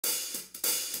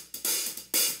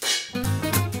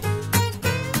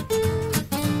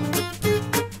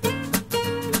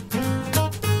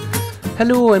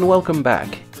Hello and welcome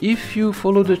back. If you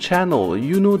follow the channel,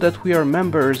 you know that we are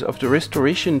members of the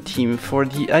restoration team for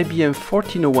the IBM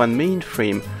 1401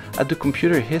 mainframe at the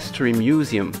Computer History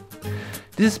Museum.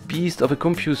 This beast of a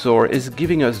computer is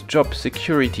giving us job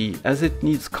security as it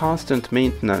needs constant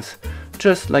maintenance,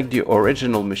 just like the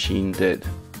original machine did.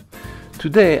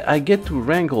 Today I get to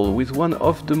wrangle with one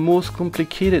of the most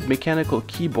complicated mechanical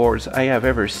keyboards I have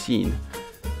ever seen.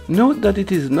 Note that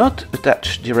it is not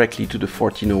attached directly to the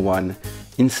 1401.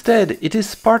 Instead, it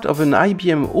is part of an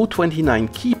IBM 029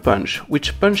 Keypunch,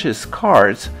 which punches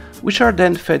cards, which are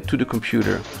then fed to the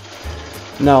computer.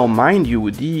 Now, mind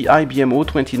you, the IBM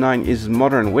 029 is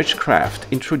modern witchcraft,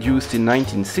 introduced in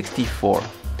 1964.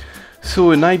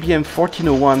 So an IBM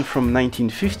 1401 from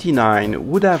 1959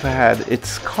 would have had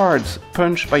its cards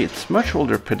punched by its much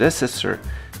older predecessor,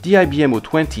 the IBM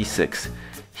 026,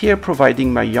 here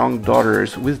providing my young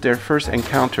daughters with their first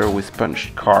encounter with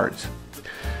punched cards.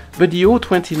 But the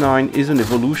 029 is an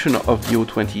evolution of the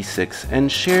 026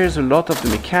 and shares a lot of the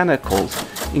mechanicals,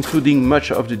 including much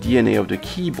of the DNA of the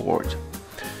keyboard.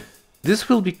 This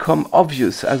will become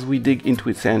obvious as we dig into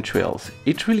its entrails.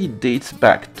 It really dates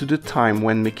back to the time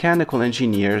when mechanical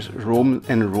engineers roamed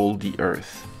and rolled the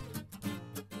earth.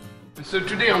 So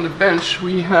today on the bench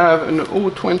we have an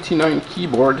 029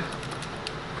 keyboard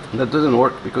that doesn't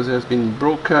work because it has been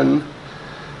broken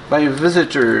by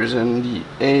visitors and the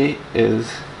A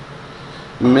is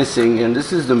missing, and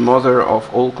this is the mother of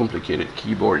all complicated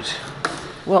keyboards.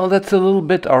 Well, that's a little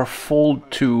bit our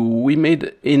fault too. We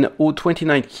made in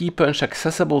 029 Keypunch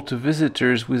accessible to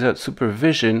visitors without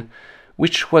supervision,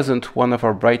 which wasn't one of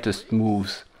our brightest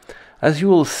moves. As you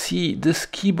will see, this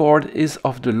keyboard is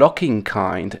of the locking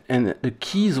kind, and the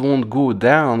keys won't go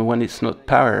down when it's not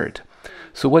powered.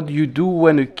 So what do you do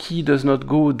when a key does not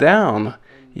go down?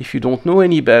 If you don't know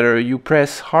any better, you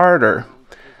press harder.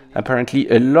 Apparently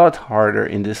a lot harder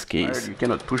in this case. You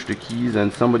cannot push the keys,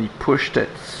 and somebody pushed it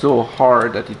so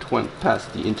hard that it went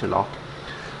past the interlock.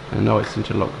 And now it's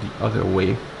interlocked the other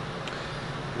way.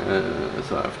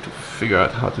 So I have to figure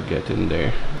out how to get in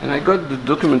there. And I got the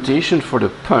documentation for the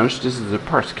punch. This is the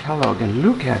parts catalog, and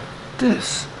look at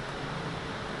this.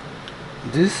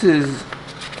 This is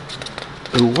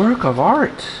a work of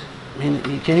art. I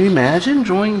mean, can you imagine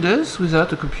drawing this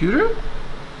without a computer?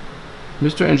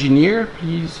 Mr. Engineer,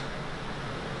 please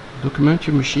document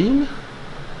your machine.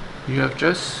 You have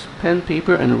just pen,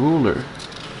 paper, and ruler.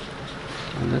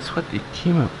 And that's what they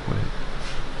came up with.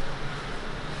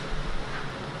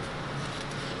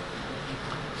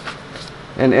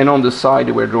 And on the side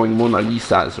they were drawing Mona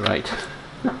Lisas, right?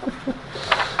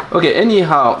 Okay,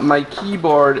 anyhow, my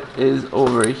keyboard is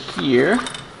over here.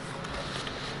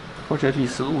 Fortunately,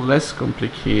 it's a little less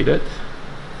complicated.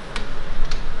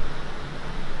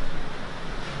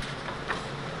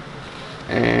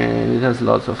 And it has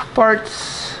lots of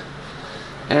parts.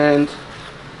 And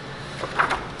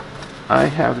I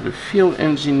have the field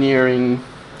engineering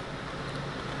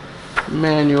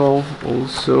manual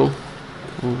also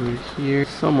over here.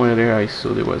 Somewhere there I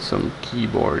saw there was some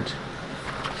keyboard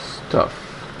stuff.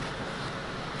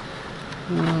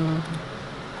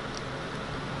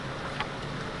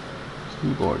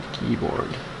 Keyboard.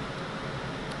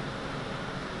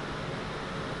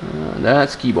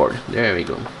 That's keyboard. There we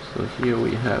go. So here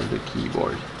we have the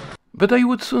keyboard. But I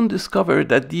would soon discover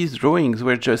that these drawings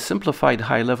were just simplified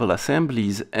high-level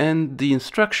assemblies and the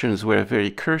instructions were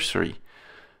very cursory.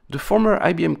 The former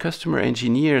IBM customer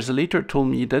engineers later told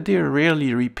me that they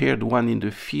rarely repaired one in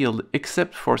the field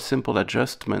except for simple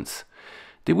adjustments.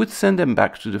 They would send them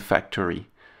back to the factory.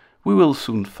 We will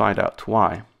soon find out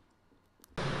why.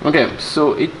 Okay,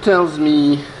 so it tells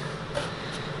me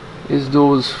is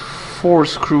those 4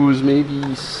 screws,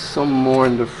 maybe some more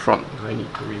in the front I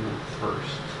need to remove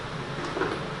first.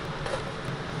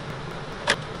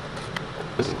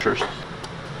 This is first.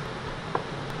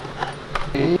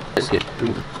 Okay, let's get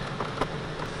through.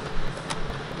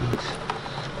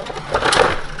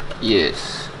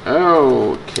 Yes,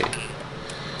 okay,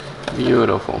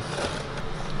 beautiful.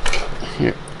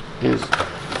 Here is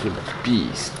the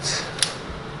beast.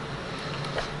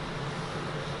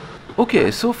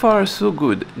 Okay, so far so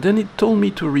good. Then it told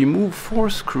me to remove 4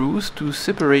 screws to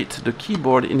separate the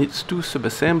keyboard in its 2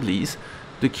 subassemblies,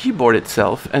 the keyboard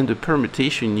itself and the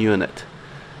permutation unit.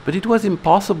 But it was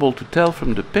impossible to tell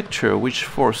from the picture which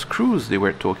 4 screws they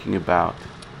were talking about.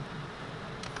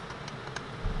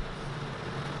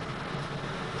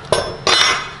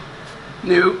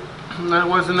 No, that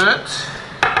wasn't it.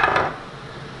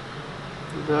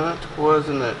 That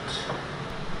wasn't it.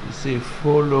 You say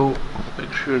follow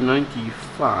picture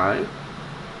 95.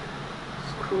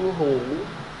 Screw hole.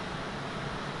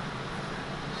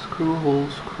 screw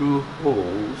holes, screw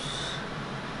holes.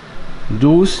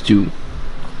 Those two,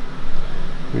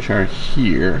 which are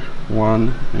here,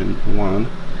 1 and 1,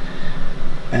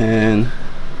 and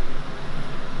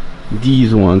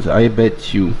these ones, I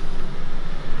bet you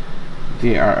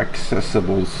they are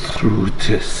accessible through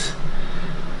this.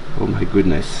 Oh my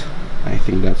goodness, I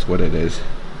think that's what it is.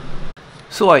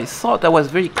 So I thought I was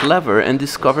very clever and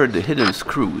discovered the hidden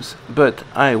screws, but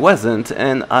I wasn't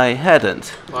and I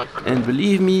hadn't. And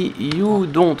believe me, you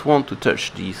don't want to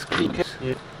touch these screws.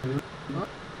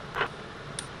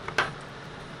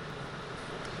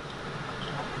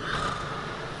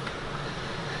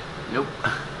 Nope.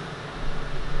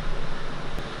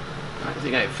 I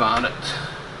think I found it.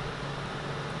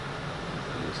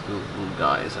 These little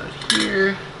guys out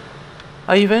here.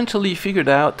 I eventually figured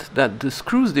out that the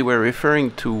screws they were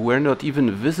referring to were not even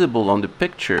visible on the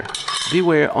picture. They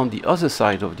were on the other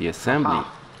side of the assembly.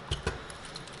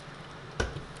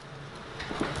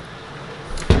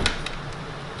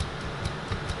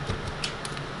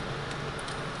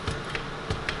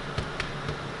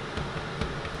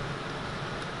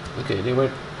 Okay, they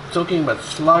were talking about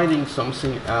sliding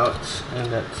something out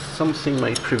and that something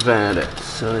might prevent it.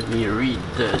 So let me read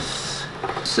this.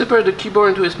 Separate the keyboard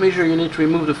into its major unit,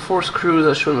 remove the 4 screws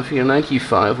as shown on figure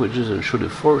 95, which doesn't show the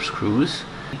 4 screws.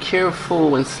 Be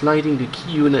careful when sliding the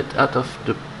key unit out of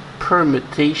the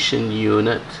permutation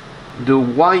unit. The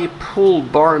Y pull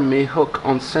bar may hook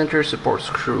on center support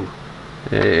screw.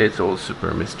 It's all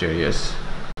super mysterious.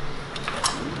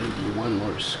 Maybe one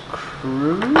more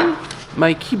screw.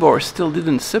 My keyboard still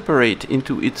didn't separate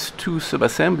into its 2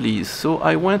 sub-assemblies, so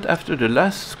I went after the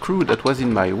last screw that was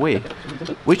in my way,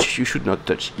 which you should not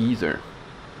touch either.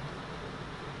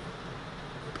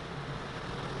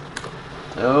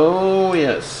 Oh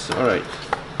yes, alright.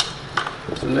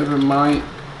 So never mind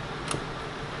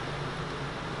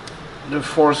the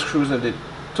 4 screws that they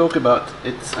talk about,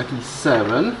 it's actually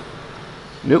 7.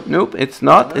 Nope, it's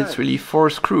not. It's really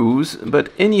 4 screws,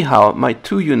 but anyhow, my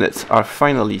 2 units are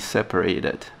finally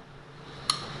separated.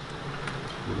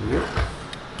 Yep.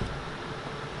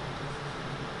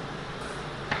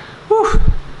 Whew.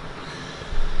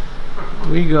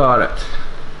 We got it.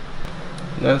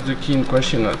 That's the key in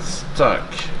question that's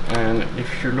stuck. And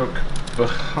if you look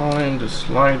behind the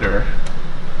slider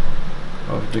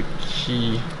of the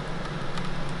key,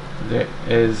 there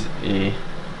is a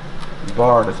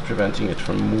bar that's preventing it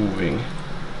from moving.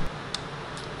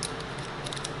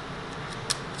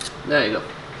 There you go.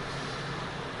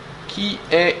 Key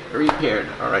A repaired.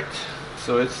 Alright.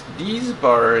 So it's these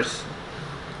bars.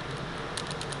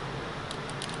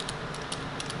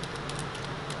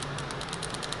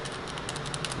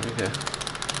 Okay.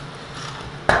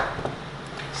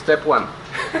 Step 1.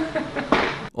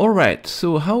 Alright,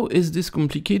 so how is this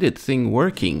complicated thing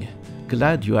working?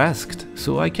 Glad you asked,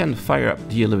 so I can fire up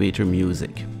the elevator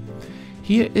music.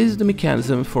 Here is the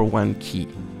mechanism for one key.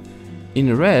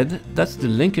 In red, that's the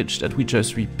linkage that we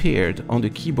just repaired on the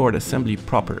keyboard assembly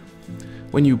proper.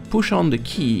 When you push on the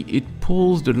key, it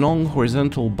pulls the long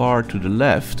horizontal bar to the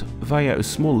left via a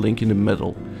small link in the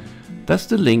middle. That's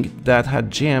the link that had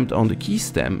jammed on the key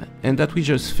stem and that we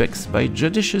just fixed by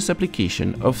judicious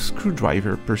application of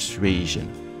screwdriver persuasion.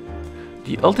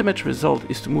 The ultimate result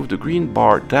is to move the green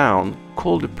bar down,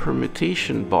 called the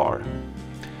permutation bar.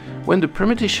 When the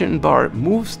permutation bar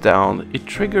moves down, it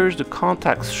triggers the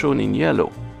contacts shown in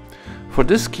yellow. For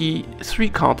this key, 3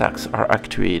 contacts are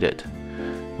actuated.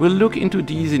 We'll look into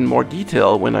these in more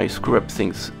detail when I screw up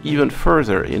things even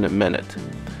further in a minute.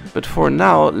 But for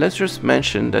now, let's just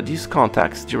mention that these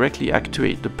contacts directly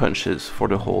actuate the punches for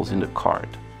the holes in the card.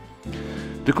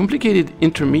 The complicated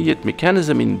intermediate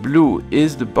mechanism in blue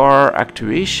is the bar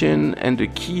actuation and the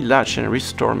key latch and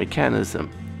restore mechanism.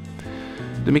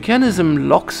 The mechanism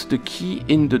locks the key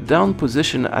in the down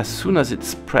position as soon as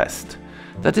it's pressed.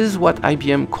 That is what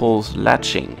IBM calls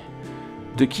latching.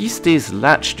 The key stays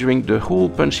latched during the whole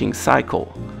punching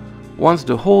cycle. Once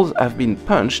the holes have been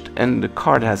punched and the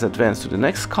card has advanced to the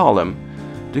next column,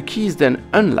 the key is then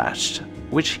unlatched,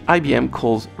 which IBM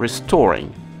calls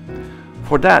restoring.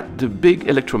 For that, the big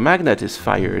electromagnet is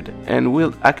fired and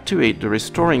will actuate the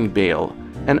restoring bail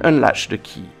and unlatch the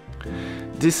key.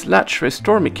 This latch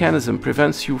restore mechanism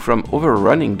prevents you from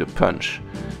overrunning the punch.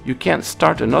 You can't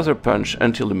start another punch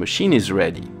until the machine is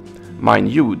ready. Mind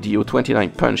you, the 029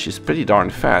 punch is pretty darn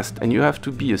fast and you have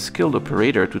to be a skilled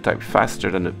operator to type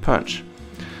faster than the punch.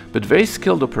 But very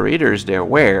skilled operators there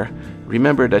were,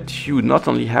 remember that you not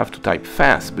only have to type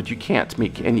fast, but you can't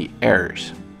make any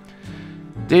errors.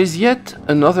 There's yet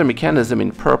another mechanism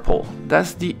in purple,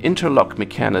 that's the interlock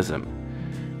mechanism.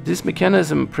 This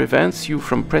mechanism prevents you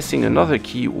from pressing another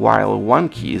key while one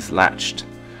key is latched.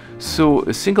 So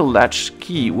a single latched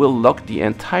key will lock the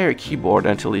entire keyboard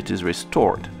until it is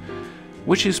restored,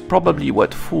 which is probably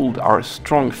what fooled our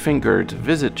strong-fingered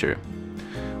visitor.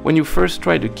 When you first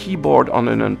try the keyboard on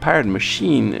an unpaired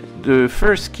machine, the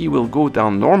first key will go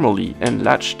down normally and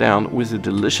latch down with a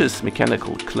delicious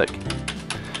mechanical click.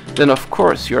 Then of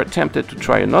course you are tempted to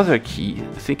try another key,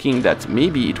 thinking that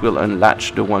maybe it will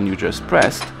unlatch the one you just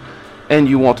pressed, and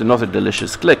you want another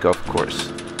delicious click, of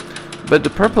course. But the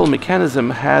purple mechanism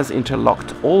has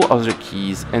interlocked all other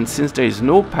keys, and since there is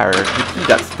no pair, the key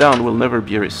that's down will never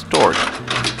be restored.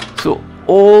 So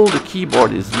all the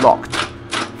keyboard is locked.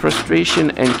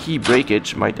 Frustration and key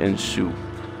breakage might ensue.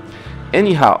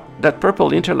 Anyhow, that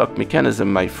purple interlock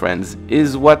mechanism, my friends,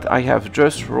 is what I have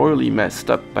just royally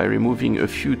messed up by removing a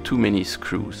few too many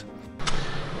screws.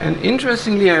 And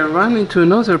interestingly, I ran into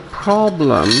another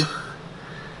problem.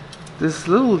 These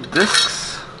little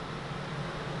discs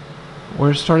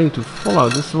were starting to fall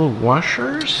out, these little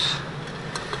washers.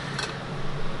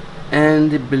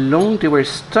 And they were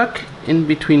stuck in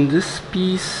between this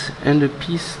piece and the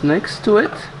piece next to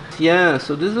it. Yeah,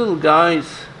 so these little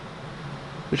guys,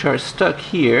 which are stuck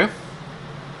here,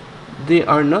 they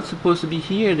are not supposed to be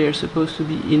here, they're supposed to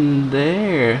be in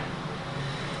there.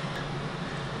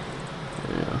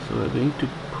 Yeah, so we're going to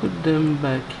put them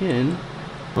back in.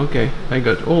 Okay, I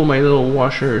got all my little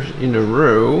washers in a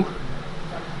row.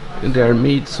 They are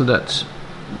made so that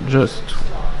just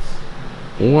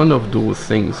one of those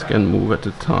things can move at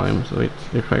a time. So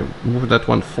if I move that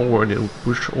one forward, it'll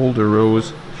push all the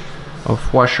rows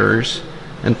of washers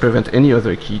and prevent any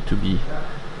other key to be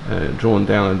drawn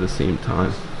down at the same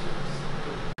time.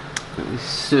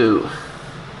 So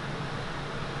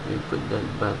we put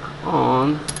that back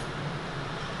on,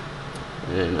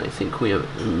 and I think we have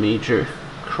a major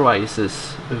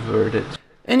crisis averted.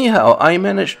 Anyhow, I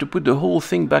managed to put the whole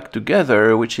thing back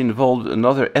together, which involved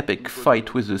another epic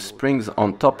fight with the springs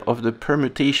on top of the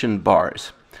permutation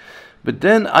bars. But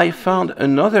then I found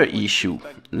another issue.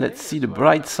 Let's see the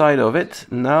bright side of it.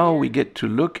 Now we get to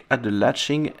look at the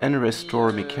latching and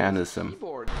restore mechanism.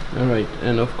 Alright,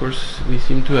 and of course we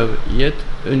seem to have yet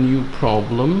a new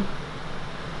problem.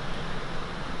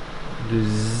 The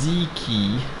Z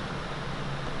key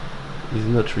is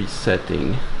not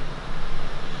resetting.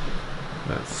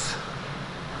 That's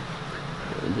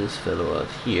this fellow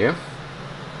out here.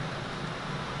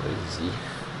 Where's Z?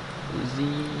 Z.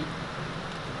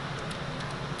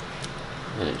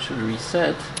 And it should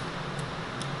reset.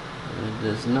 And it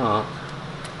does not.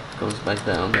 It goes back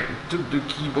down. I took the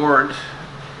keyboard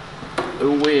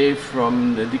away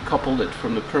from decoupled it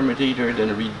from the permutator,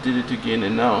 then redid it again,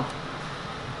 and now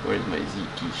where's my Z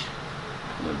key?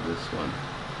 Not this one.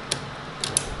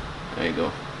 There you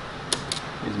go.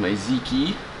 Here's my Z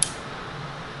key.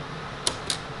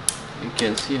 You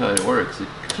can see how it works. It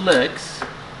clicks.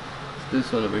 It's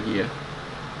this one over here.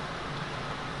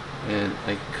 And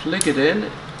I click it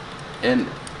in, and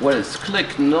when it's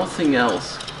clicked, nothing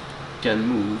else can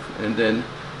move, and then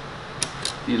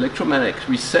the electromagnet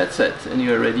resets it, and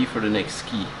you're ready for the next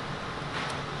key.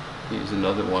 Here's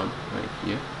another one right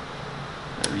here.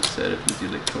 I reset it with the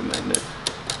electromagnet.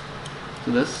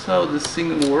 So that's how this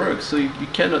thing works. So you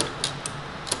cannot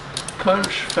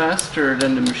punch faster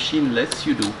than the machine lets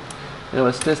you do. And I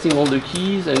was testing all the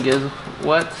keys, and guess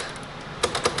what?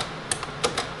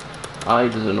 I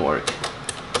doesn't work.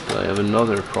 So I have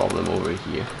another problem over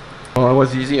here. Well, it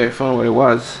was easy. I found what it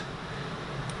was.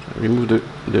 I removed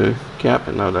the cap,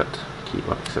 and now that key,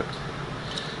 well, except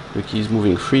the key is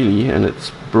moving freely, and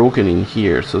it's broken in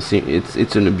here. So see,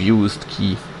 it's an abused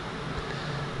key.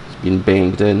 It's been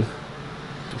banged in.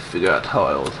 To figure out how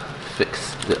I'll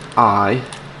fix the eye,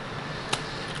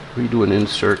 redo an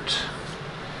insert,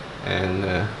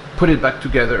 and put it back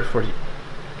together for the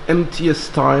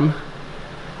emptiest time.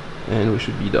 And we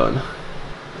should be done.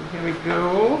 Here we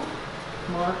go.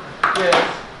 Mark.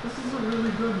 Yes. This is a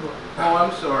really good one. Oh,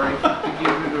 I'm sorry to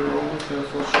give you the wrong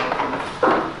pencil sharpener.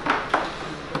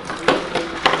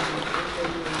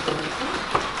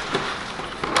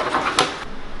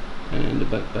 And the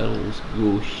back pedals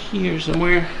go here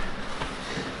somewhere.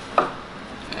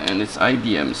 And it's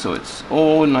IBM, so it's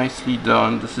all nicely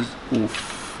done. This is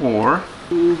 04.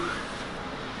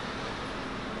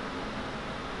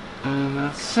 And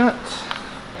that's it.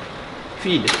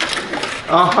 Feed.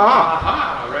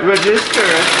 Aha! Right. Register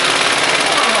it.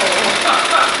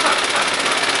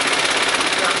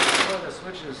 Oh. The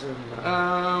switches in,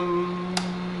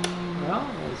 no,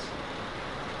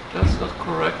 that's not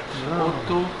correct. No.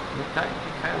 Auto. You kind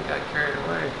of got carried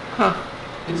away. Huh.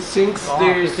 It thinks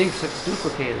there's. It thinks it's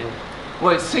duplicated.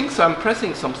 Well, it thinks I'm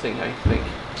pressing something, I think.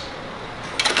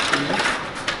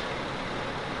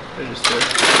 Register.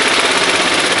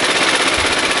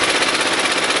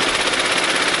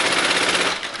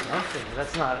 Nothing.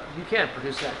 That's not. You can't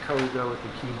produce that code though with the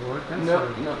keyboard. That's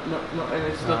No, and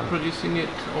it's not producing it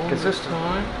all consistent. the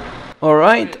time.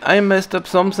 Alright, I messed up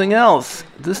something else.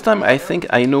 This time I think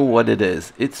I know what it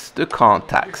is. It's the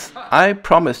contacts. I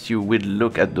promised you we'd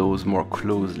look at those more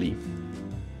closely.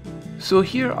 So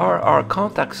here are our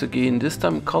contacts again, this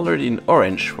time colored in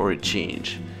orange for a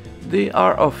change. They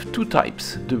are of two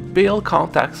types, the bail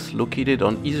contacts located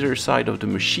on either side of the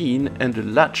machine and the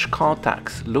latch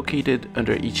contacts located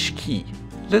under each key.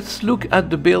 Let's look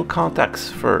at the bail contacts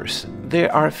first.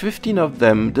 There are 15 of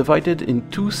them divided in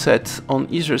two sets on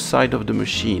either side of the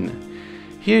machine.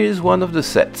 Here is one of the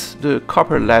sets, the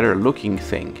copper ladder looking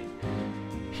thing.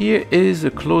 Here is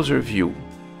a closer view.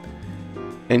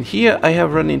 And here I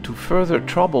have run into further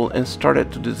trouble and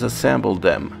started to disassemble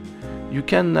them. You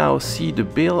can now see the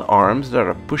bail arms that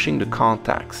are pushing the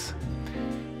contacts.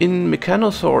 In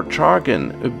mechanosaur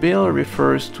jargon, a bail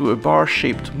refers to a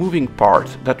bar-shaped moving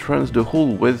part that runs the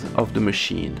whole width of the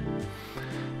machine.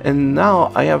 And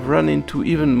now I have run into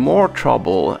even more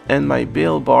trouble and my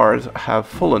bail bars have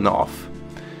fallen off.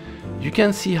 You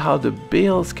can see how the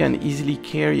bails can easily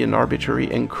carry an arbitrary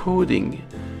encoding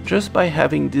just by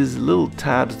having these little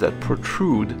tabs that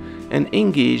protrude and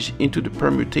engage into the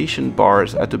permutation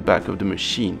bars at the back of the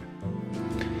machine.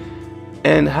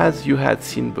 And as you had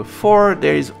seen before,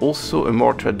 there is also a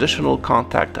more traditional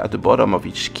contact at the bottom of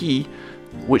each key,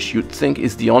 which you'd think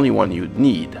is the only one you'd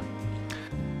need.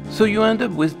 So you end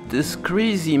up with this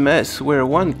crazy mess where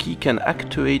one key can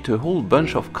actuate a whole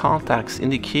bunch of contacts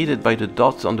indicated by the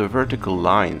dots on the vertical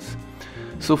lines.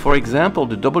 So for example,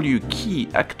 the W key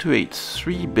actuates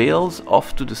 3 bails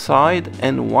off to the side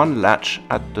and 1 latch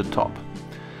at the top.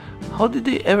 How did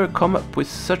they ever come up with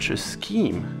such a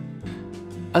scheme?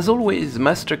 As always,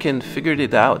 Masterkin figured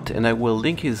it out and I will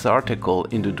link his article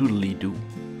in the doodly-doo.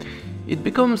 It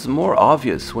becomes more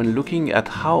obvious when looking at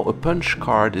how a punch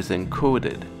card is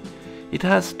encoded. It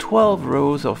has 12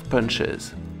 rows of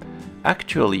punches.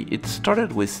 Actually, it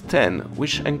started with 10,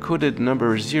 which encoded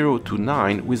numbers 0 to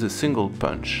 9 with a single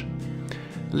punch.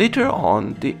 Later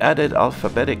on, they added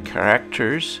alphabetic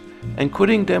characters,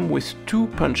 encoding them with 2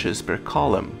 punches per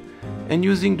column, and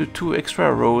using the 2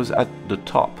 extra rows at the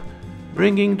top,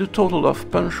 bringing the total of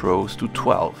punch rows to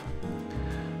 12.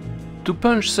 To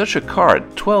punch such a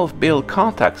card, 12 bail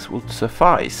contacts would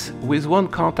suffice, with 1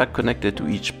 contact connected to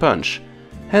each punch.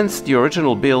 Hence, the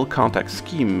original bail contact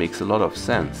scheme makes a lot of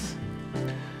sense.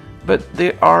 But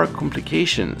there are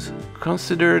complications.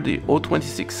 Consider the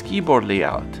O26 keyboard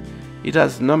layout. It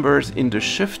has numbers in the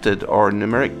shifted or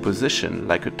numeric position,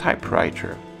 like a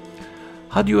typewriter.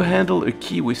 How do you handle a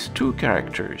key with 2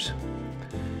 characters?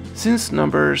 Since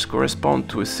numbers correspond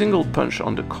to a single punch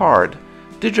on the card,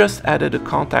 they just added a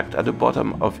contact at the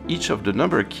bottom of each of the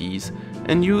number keys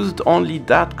and used only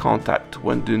that contact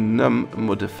when the num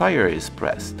modifier is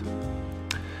pressed.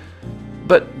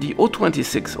 But the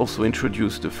O26 also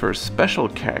introduced the first special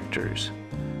characters.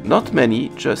 Not many,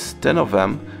 just 10 of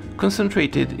them,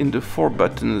 concentrated in the 4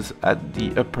 buttons at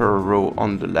the upper row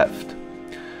on the left.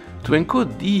 To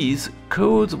encode these,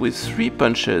 codes with 3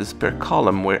 punches per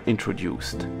column were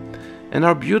introduced. And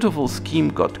our beautiful scheme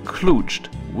got klooched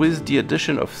with the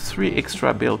addition of 3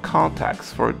 extra bail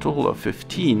contacts for a total of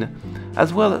 15,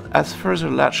 as well as further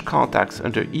latch contacts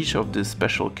under each of the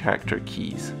special character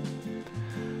keys.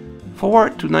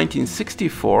 Forward to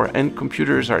 1964 and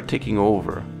computers are taking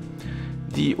over.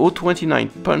 The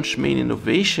O29 punch main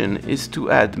innovation is to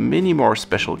add many more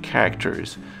special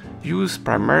characters, used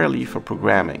primarily for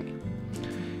programming.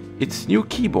 Its new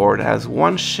keyboard has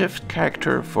 1 shift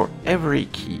character for every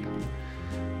key.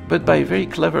 But by very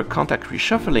clever contact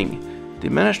reshuffling, they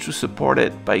managed to support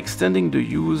it by extending the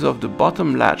use of the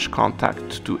bottom latch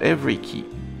contact to every key.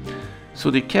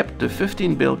 So they kept the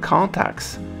 15 bail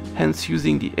contacts, hence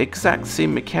using the exact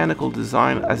same mechanical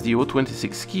design as the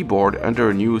O26 keyboard under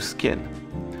a new skin.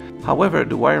 However,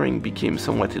 the wiring became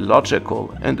somewhat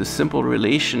illogical and the simple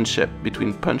relationship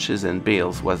between punches and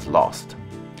bails was lost.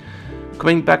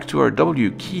 Coming back to our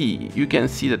W key, you can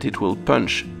see that it will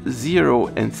punch 0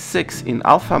 and 6 in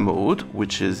alpha mode,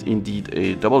 which is indeed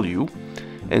a W,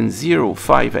 and 0,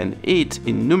 5 and 8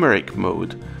 in numeric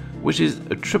mode, which is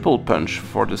a triple punch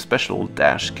for the special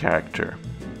dash character.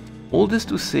 All this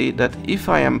to say that if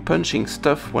I am punching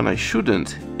stuff when I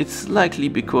shouldn't, it's likely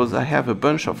because I have a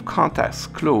bunch of contacts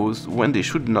closed when they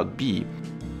should not be.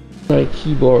 My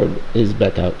keyboard is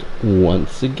back out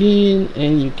once again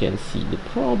and you can see the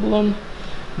problem.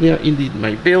 They are indeed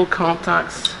my bail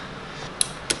contacts.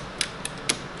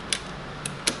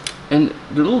 And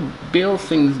the little bail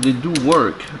things, they do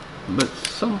work, but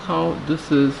somehow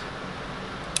this is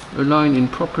aligned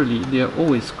improperly. They are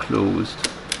always closed.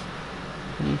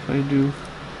 And if I do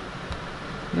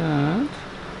that,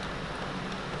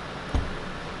 I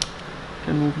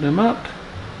can move them up.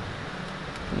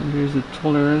 And there's a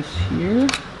tolerance here.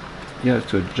 You have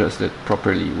to adjust it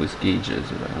properly with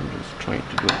gauges. I'm just trying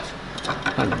to do it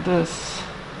like this.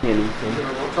 Anything.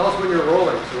 Tell us when you're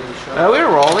rolling. So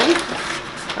we're rolling.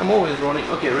 I'm always rolling.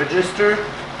 Okay, register.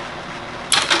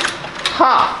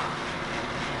 Ha!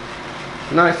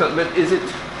 Nice, but is it?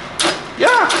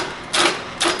 Yeah!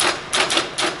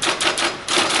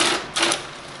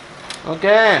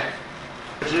 Okay.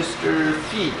 Register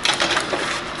feed.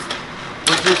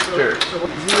 Register.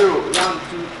 0, 1, 2,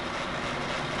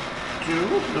 2.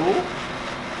 No.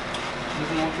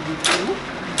 Doesn't want to do 2.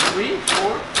 3,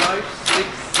 4, 5, 6,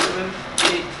 7,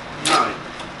 8, 9.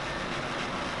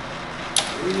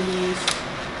 Release.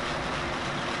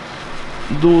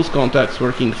 Those contacts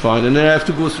working fine, and then I have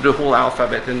to go through the whole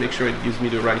alphabet and make sure it gives me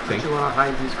the right thing. you want to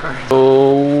hide these cards?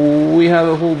 So we have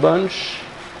a whole bunch,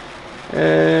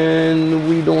 and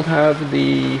we don't have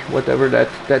the whatever that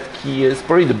key is.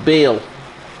 Probably the bail,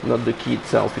 not the key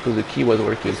itself, because the key was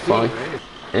working fine.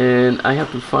 And I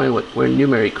have to find where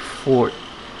numeric 4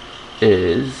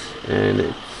 is,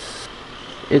 and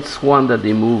it's one that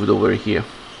they moved over here.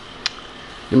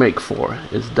 Numeric 4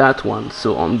 is that one.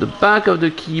 So on the back of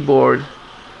the keyboard,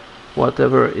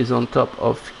 whatever is on top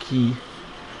of key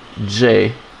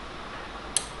J,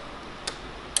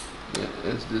 yeah,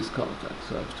 it's this contact.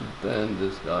 So I have to bend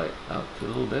this guy out a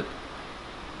little bit.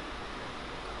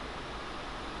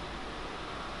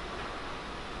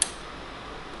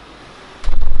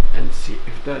 And see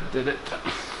if that did it.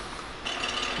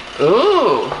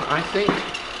 Oh, I think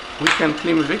we can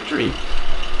claim victory.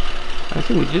 I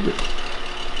think we did it.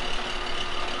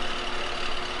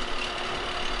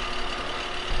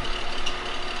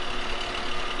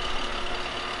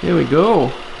 Here we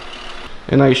go.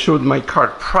 And I showed my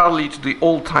card proudly to the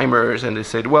old timers, and they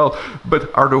said, well, but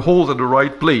are the holes at the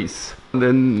right place? And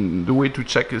then the way to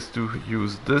check is to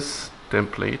use this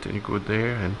template, and you go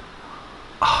there and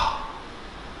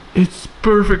it's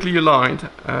perfectly aligned.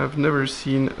 I've never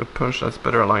seen a punch that's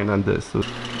better aligned than this. So.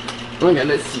 Okay,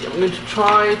 let's see. I'm going to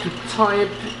try to type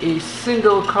a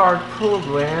single card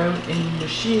program in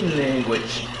machine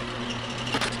language.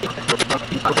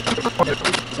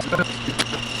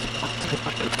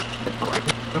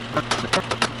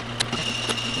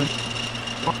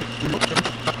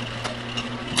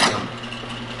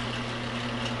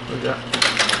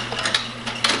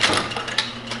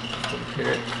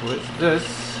 Compare it with this.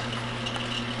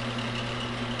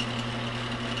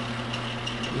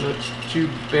 Not too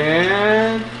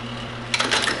bad.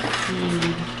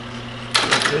 Feed,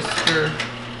 register,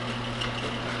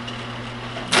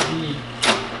 the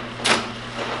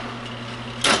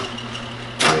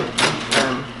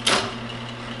IBM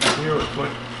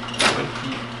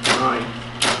 029.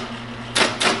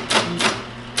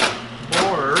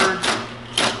 Keyboard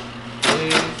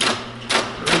is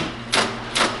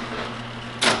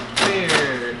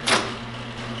prepared.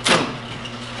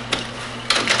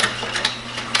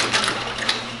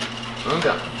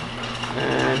 Okay.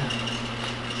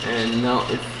 And now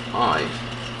if I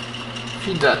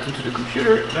feed that into the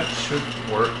computer, that should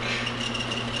work.